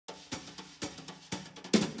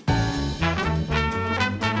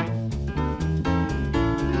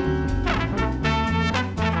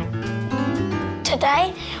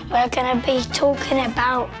Today, we're going to be talking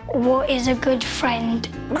about what is a good friend.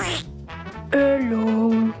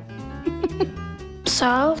 Hello. So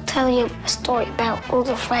I'll tell you a story about all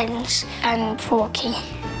the friends and Forky.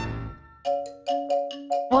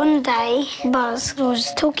 One day, Buzz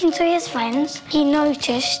was talking to his friends. He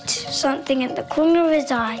noticed something at the corner of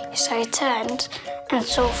his eye, so he turned and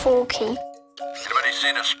saw Forky. Anybody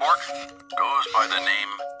seen a spork? Goes by the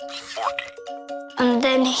name Forky. And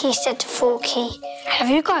then he said to Forky, "Have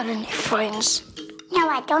you got any friends?" No,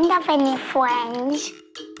 I don't have any friends.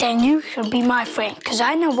 Then you should be my friend, because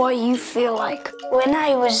I know what you feel like. When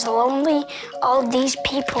I was lonely, all these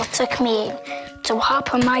people took me in. So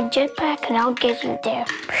hop on my jetpack and I'll get you there.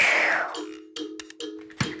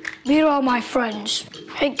 We're all my friends.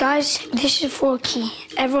 Hey guys, this is Forky.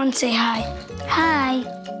 Everyone say hi. Hi.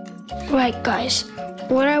 Right guys,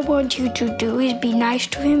 what I want you to do is be nice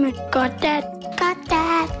to him. Got that? Got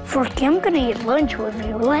that. Forky, I'm gonna eat lunch with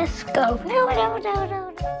you. Let's go. No.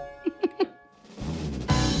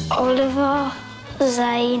 Oliver,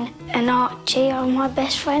 Zane and Archie are my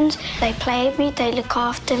best friends. They play with me, they look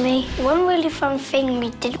after me. One really fun thing we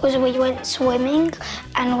did was we went swimming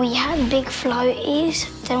and we had big floaties.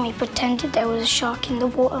 Then we pretended there was a shark in the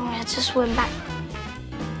water and we had to swim back.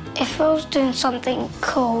 If I was doing something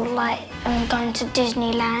cool, like going to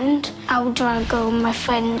Disneyland, I would rather go with my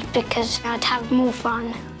friends because I'd have more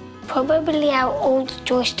fun. Probably out all the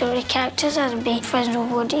Toy Story characters, I'd be friends with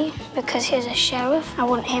Woody because he's a sheriff. I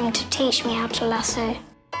want him to teach me how to lasso.